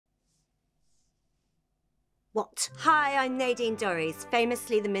What? Hi, I'm Nadine Dorries,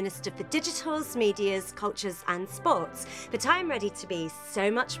 famously the Minister for Digitals, Medias, Cultures and Sports, but I'm ready to be so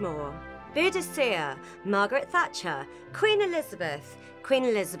much more. Boudicca, Margaret Thatcher, Queen Elizabeth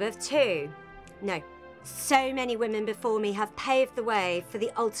II. No, so many women before me have paved the way for the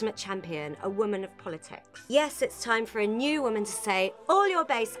ultimate champion, a woman of politics. Yes, it's time for a new woman to say, all your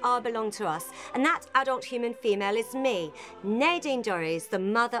base are belong to us, and that adult human female is me, Nadine Dorries, the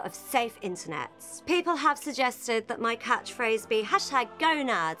mother of safe internets. People have suggested that my catchphrase be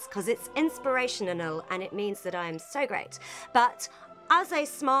 #gonads, because it's inspirational and it means that I am so great. But as a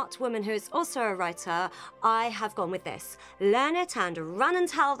smart woman who is also a writer, I have gone with this. Learn it and run and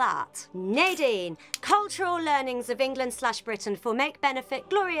tell that. Nadine, cultural learnings of England/Britain for make benefit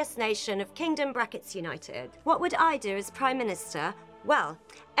glorious nation of Kingdom United. What would I do as Prime Minister? Well,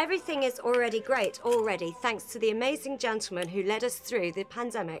 everything is already great thanks to the amazing gentleman who led us through the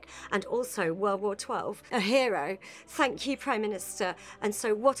pandemic and also World War XII. A hero. Thank you, Prime Minister. And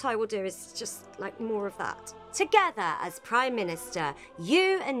so what I will do is just like more of that. Together as Prime Minister,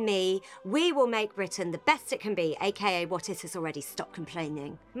 you and me, we will make Britain the best it can be, aka what it has already stopped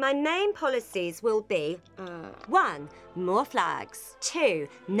complaining. My main policies will be 1. More flags. 2.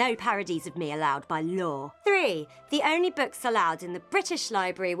 No parodies of me allowed by law. 3. The only books allowed in the British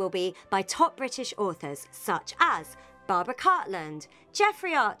Library will be by top British authors such as Barbara Cartland,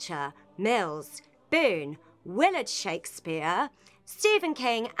 Geoffrey Archer, Mills, Boone, Willard Shakespeare, Stephen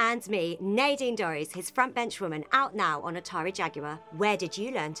King and me, Nadine Dorries, his front bench woman, out now on Atari Jaguar. Where did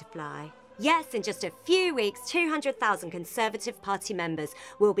you learn to fly? Yes, in just a few weeks, 200,000 Conservative Party members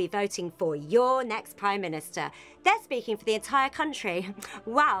will be voting for your next Prime Minister. They're speaking for the entire country.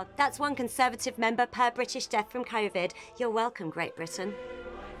 Wow, that's one Conservative member per British death from COVID. You're welcome, Great Britain.